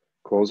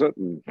close it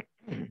and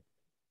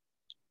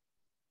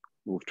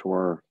move to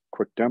our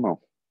quick demo.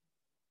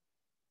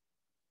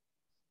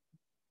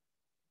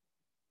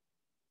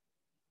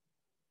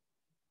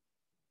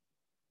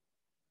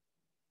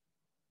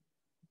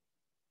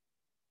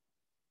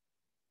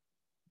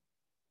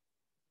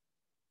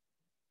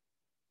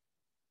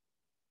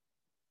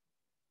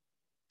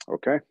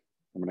 Okay,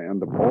 I'm going to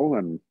end the poll,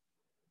 and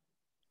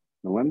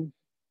Milind,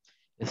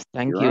 Yes,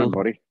 thank you're you. on,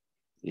 buddy.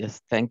 Yes,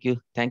 thank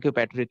you. Thank you,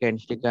 Patrick and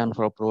Shrikan,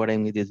 for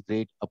providing me this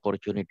great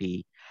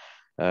opportunity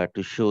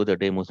to show the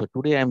demo. So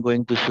today I'm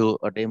going to show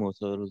a demo.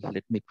 So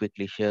let me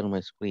quickly share my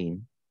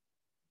screen.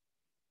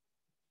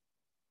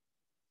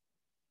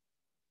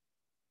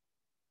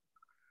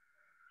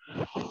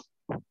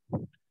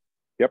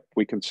 Yep,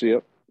 we can see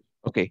it.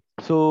 Okay,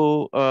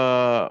 so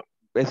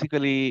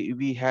basically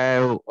we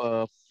have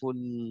a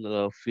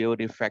full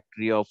Fiori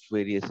factory of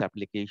various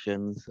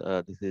applications.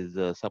 This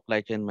is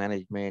supply chain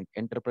management,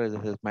 enterprise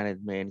asset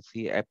management,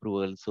 C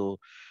approval. So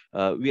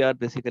we are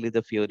basically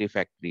the Fiori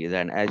factories.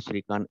 And as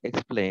Shrikant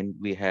explained,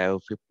 we have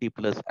 50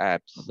 plus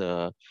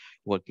apps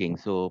working.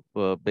 So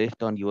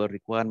based on your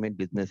requirement,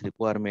 business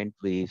requirement,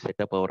 we set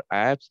up our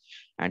apps,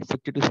 and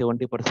 60 to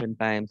 70%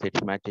 times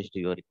it matches to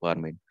your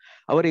requirement.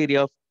 Our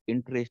area of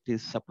interest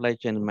is supply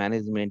chain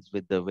management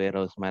with the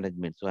warehouse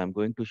management. So I'm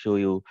going to show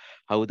you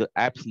how the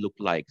apps look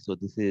like. So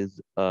this is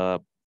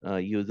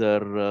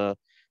user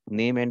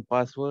name and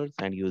passwords,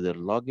 and user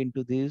log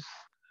into this.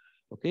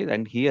 Okay,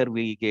 and here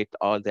we get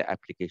all the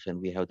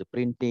application. We have the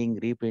printing,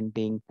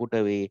 reprinting, put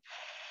away.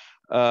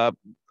 Uh,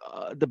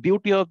 the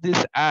beauty of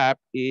this app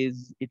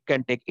is it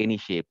can take any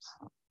shapes.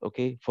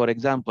 Okay, for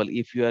example,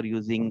 if you are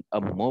using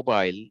a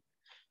mobile,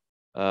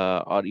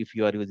 or if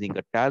you are using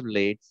a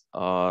tablet,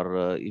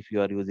 or if you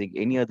are using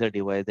any other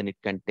device, then it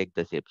can take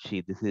the shape.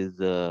 See, this is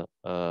a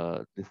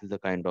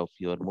kind of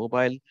your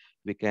mobile.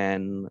 We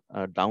can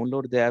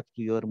download the app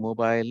to your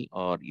mobile,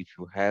 or if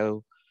you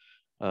have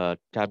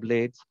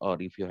tablets, or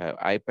if you have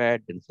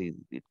iPad, then see,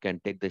 it can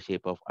take the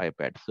shape of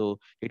iPad. So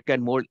it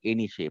can mold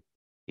any shape.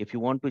 If you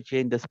want to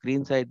change the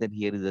screen size, then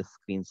here is the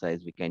screen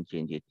size. We can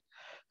change it.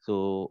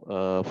 So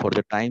for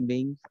the time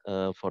being,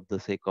 for the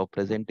sake of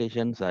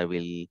presentations, I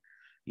will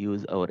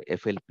use our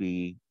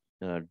FLP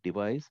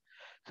device.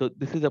 So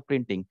this is a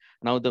printing.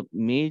 Now the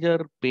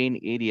major pain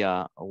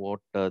area, what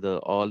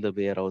all the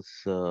warehouse,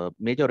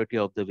 majority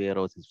of the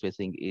warehouse is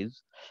facing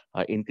is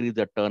increase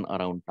the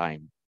turnaround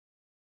time.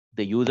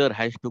 The user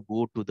has to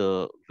go to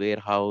the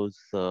warehouse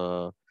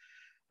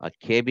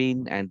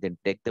cabin and then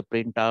take the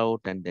printout,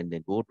 and then they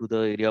go to the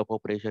area of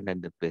operation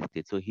and then paste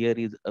it. So here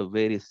is a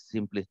very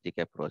simplistic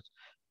approach.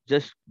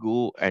 Just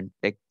go and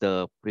take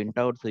the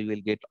printout, so you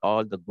will get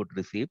all the good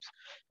receipts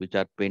which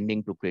are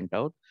pending to print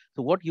out.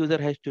 So what user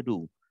has to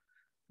do?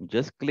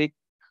 Just click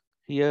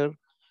here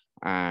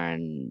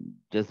and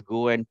just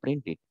go and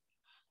print it.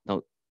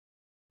 Now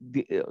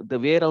the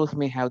warehouse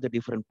may have the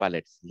different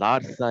pallets,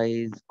 large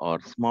size or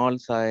small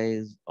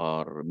size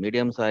or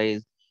medium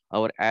size.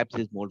 Our apps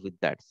is more with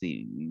that.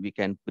 See, we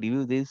can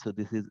preview this. So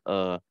this is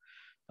a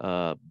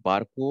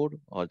barcode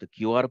or the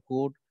QR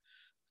code,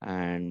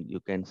 and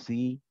you can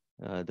see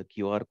the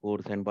QR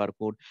codes and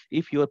barcode.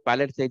 If your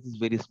pallet size is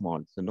very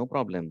small, so no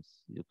problems.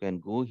 You can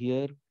go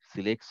here,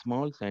 select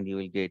smalls, and you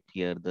will get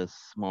here the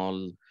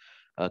small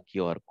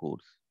QR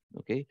codes.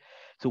 Okay.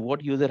 So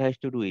what user has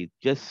to do is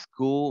just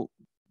go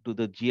to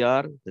the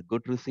GR, the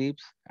good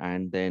receipts,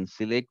 and then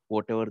select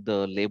whatever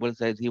the label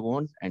size he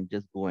wants and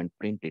just go and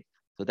print it.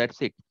 So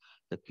that's it.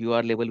 The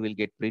QR label will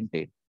get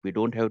printed. We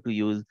don't have to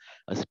use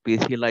a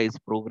specialized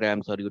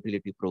programs or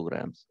utility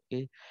programs.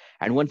 Okay.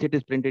 And once it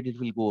is printed, it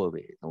will go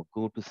away. Now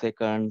go to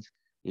seconds.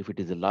 If it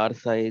is a large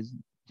size,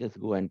 just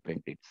go and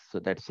print it. So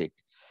that's it.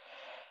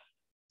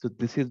 So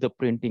this is the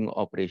printing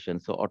operation.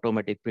 So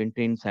automatic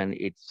printings, and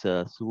it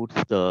suits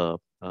the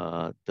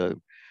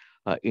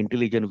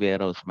intelligent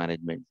warehouse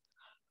management.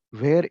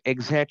 Where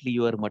exactly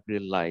your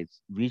material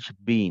lies, which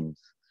beans.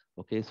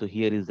 Okay, so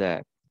here is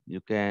that. You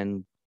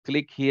can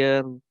click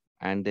here,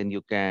 and then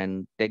you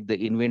can take the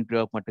inventory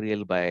of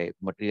material by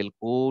material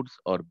codes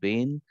or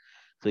bin.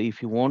 So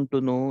if you want to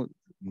know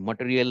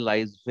material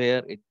lies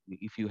where,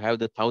 if you have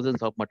the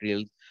thousands of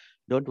materials,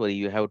 don't worry,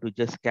 you have to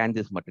just scan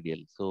this material.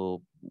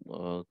 So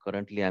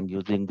currently I'm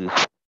using this,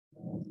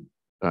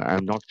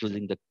 I'm not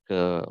using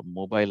the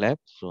mobile app,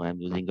 so I'm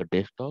using a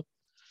desktop.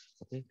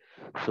 Okay,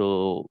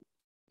 so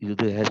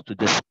user has to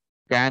just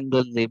scan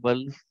the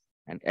labels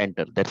and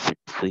enter. That's it.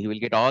 So he will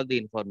get all the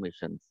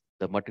information.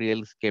 The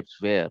materials kept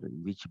where,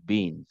 which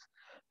beans.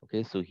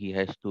 Okay, so he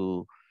has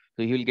to.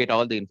 So he will get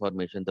all the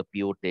information, the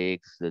PO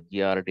tags, the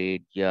GR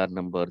date, GR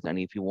numbers, and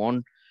if you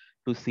want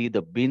to see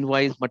the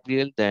bin-wise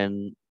material,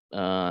 then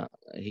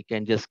he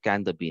can just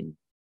scan the bin.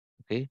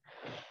 Okay,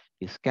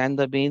 he scan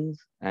the bins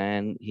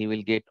and he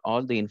will get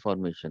all the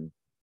information.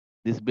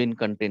 This bin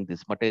contains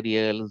these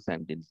materials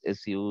and its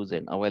SUs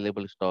and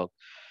available stock.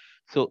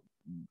 So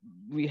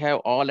we have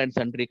all and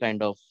sundry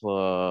kind of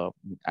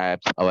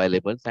apps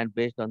available, and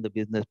based on the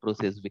business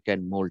process, we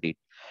can mold it.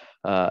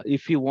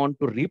 If you want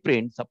to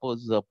reprint,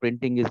 suppose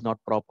printing is not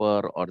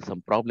proper or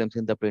some problems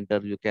in the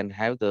printer, you can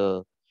have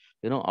the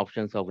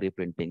options of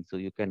reprinting. So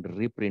you can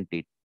reprint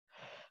it.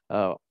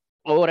 Uh,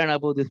 Over and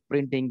above this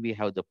printing, we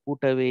have the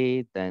put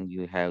away, then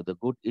you have the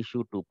good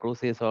issue to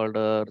process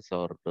orders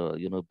or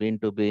bin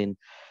to bin.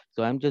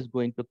 So I'm just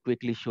going to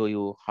quickly show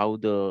you how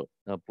the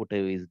put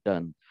away is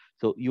done.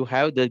 So you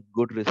have the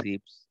good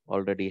receipts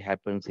already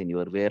happens in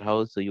your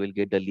warehouse. So you will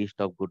get the list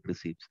of good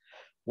receipts.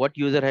 What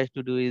user has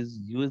to do is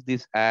use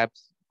these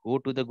apps, go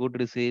to the good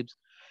receipts,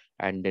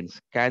 and then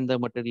scan the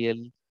material.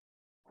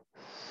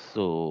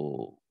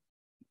 So,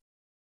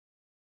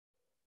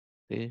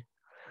 okay.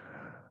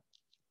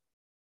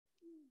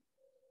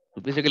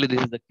 So basically,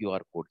 this is the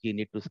QR code. He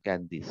need to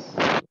scan this.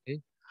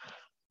 Okay.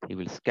 He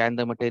will scan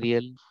the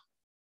material,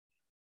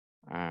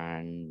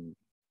 and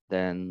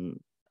then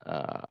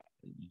uh,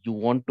 you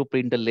want to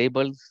print the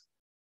labels,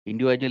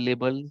 individual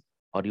labels,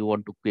 or you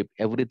want to keep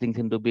everything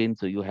into bin.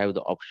 So you have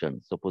the option.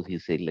 Suppose he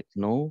selects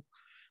no,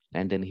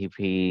 and then if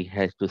he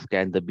has to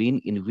scan the bin,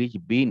 in which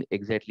bin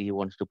exactly he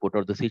wants to put,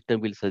 or the system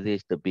will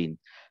suggest the bin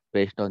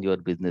based on your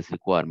business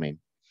requirement.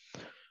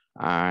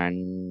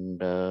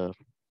 And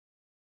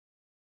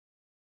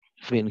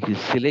when he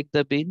select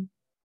the bin,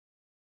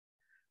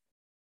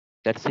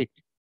 that's it.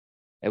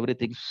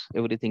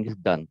 Everything is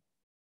done.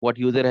 What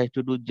user has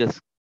to do,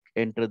 just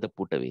enter the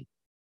put away,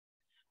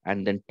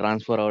 and then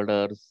transfer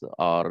orders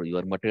or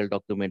your material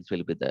documents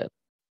will be there.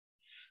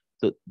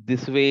 So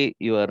this way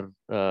your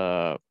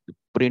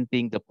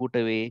printing the put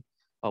away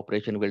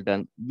operation will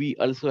done. We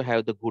also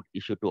have the good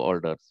issue to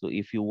order. So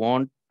if you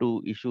want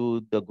to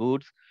issue the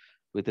goods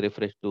with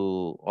reference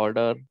to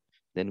order,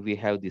 then we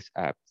have this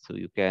app. So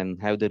you can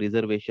have the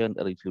reservation,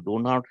 or if you do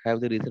not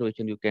have the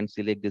reservation, you can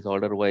select this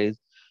order wise,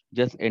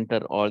 just enter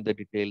all the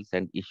details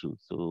and issue.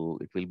 So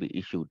it will be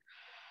issued.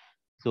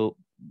 So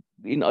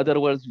in other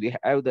words, we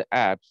have the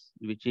apps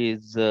which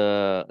is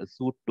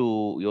suit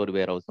to your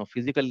warehouse. Now,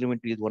 physical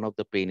inventory is one of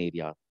the pain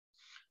area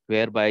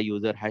whereby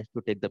user has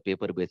to take the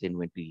paper-based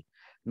inventory.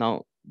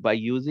 Now, by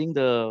using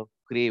the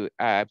Crave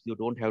apps, you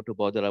don't have to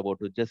bother about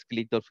to just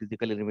click the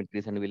physical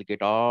inventories and we'll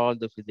get all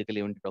the physical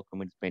inventory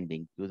documents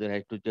pending. User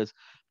has to just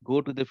go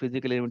to the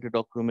physical inventory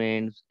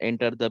documents,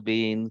 enter the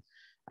bin,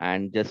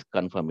 and just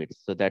confirm it.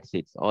 So that's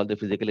it. All the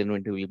physical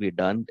inventory will be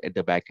done at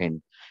the back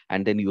end.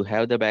 And then you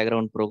have the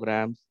background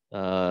programs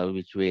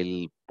which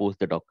will post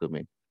the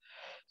document.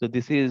 So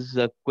this is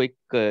a quick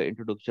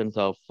introductions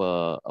of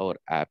our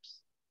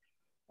apps.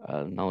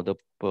 Now the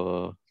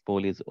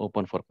poll is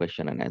open for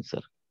question and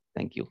answer.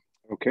 Thank you.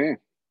 Okay,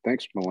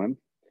 thanks, Milind.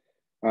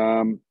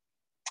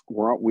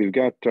 We've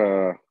got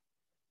a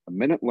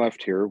minute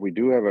left here. We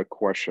do have a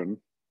question,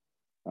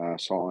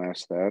 so I'll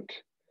ask that.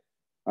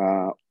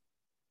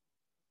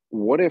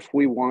 What if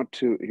we want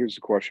to, here's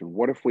the question,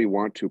 what if we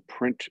want to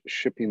print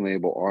shipping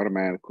label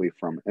automatically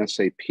from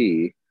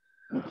SAP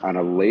on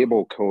a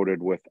label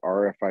coded with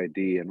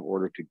RFID in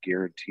order to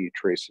guarantee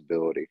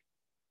traceability?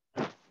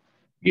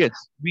 Yes,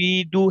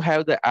 we do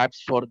have the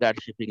apps for that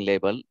shipping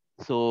label.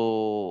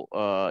 So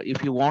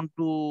if you want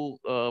to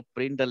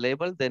print the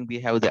label, then we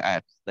have the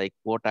apps like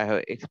what I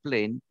have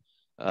explained,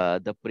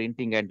 the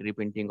printing and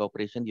reprinting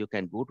operation. You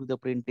can go to the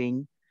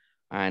printing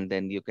and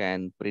then you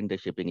can print the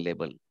shipping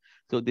label.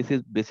 So this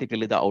is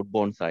basically the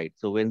outbound side.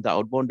 So when the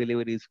outbound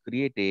delivery is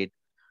created,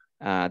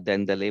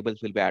 then the labels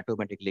will be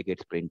automatically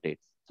gets printed.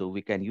 So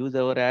we can use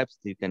our apps,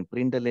 you can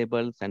print the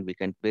labels and we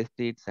can paste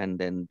it, and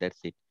then that's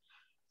it.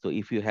 So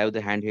if you have the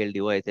handheld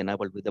device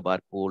enabled with the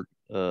barcode,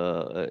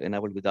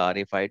 enabled with the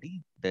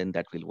RFID, then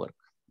that will work.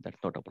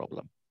 That's not a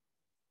problem.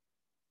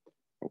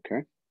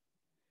 Okay.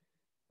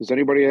 Does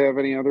anybody have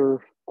any other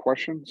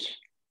questions?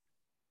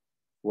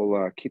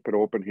 We'll keep it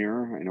open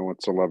here. I know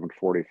it's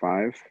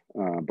 11:45,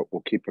 but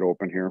we'll keep it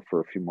open here for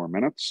a few more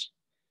minutes.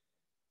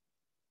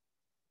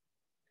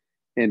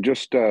 And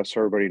just so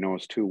everybody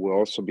knows too, we'll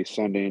also be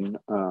sending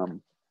a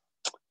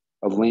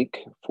link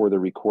for the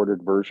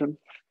recorded version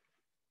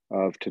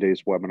of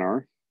today's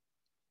webinar.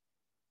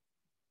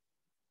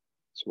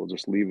 So we'll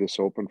just leave this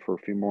open for a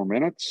few more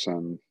minutes,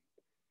 and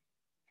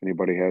if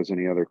anybody has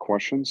any other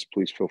questions,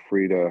 please feel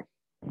free to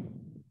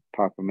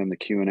pop them in the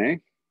Q&A.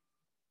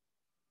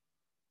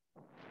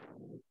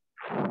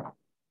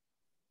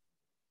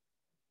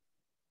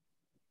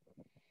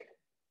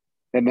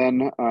 And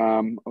then,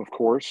 of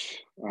course,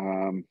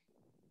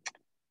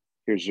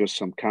 here's just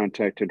some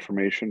contact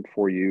information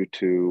for you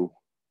to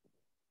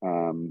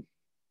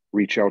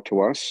reach out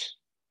to us.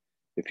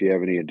 If you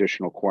have any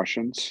additional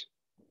questions,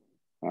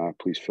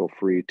 please feel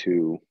free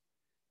to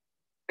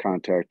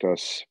contact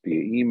us via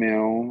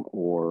email,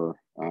 or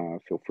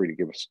feel free to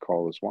give us a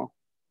call as well.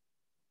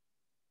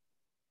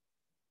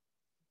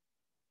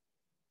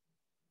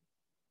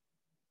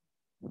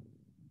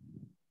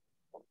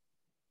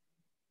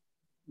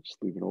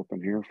 Just leave it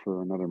open here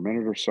for another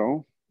minute or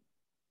so.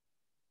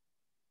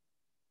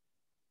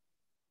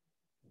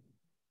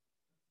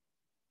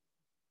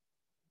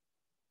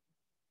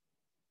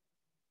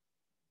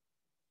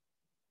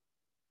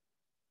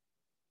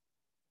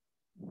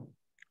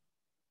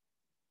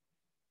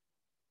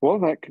 Well,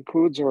 that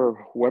concludes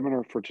our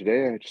webinar for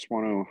today. I just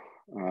want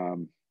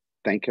to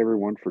thank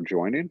everyone for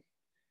joining.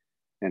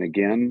 And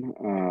again,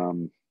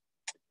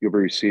 you'll be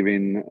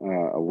receiving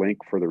a link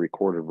for the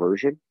recorded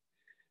version.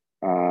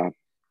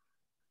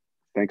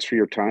 Thanks for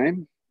your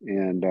time,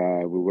 and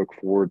we look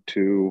forward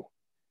to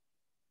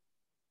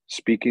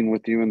speaking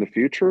with you in the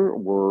future,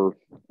 or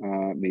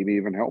maybe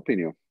even helping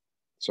you.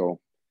 So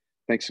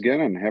thanks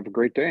again, and have a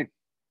great day.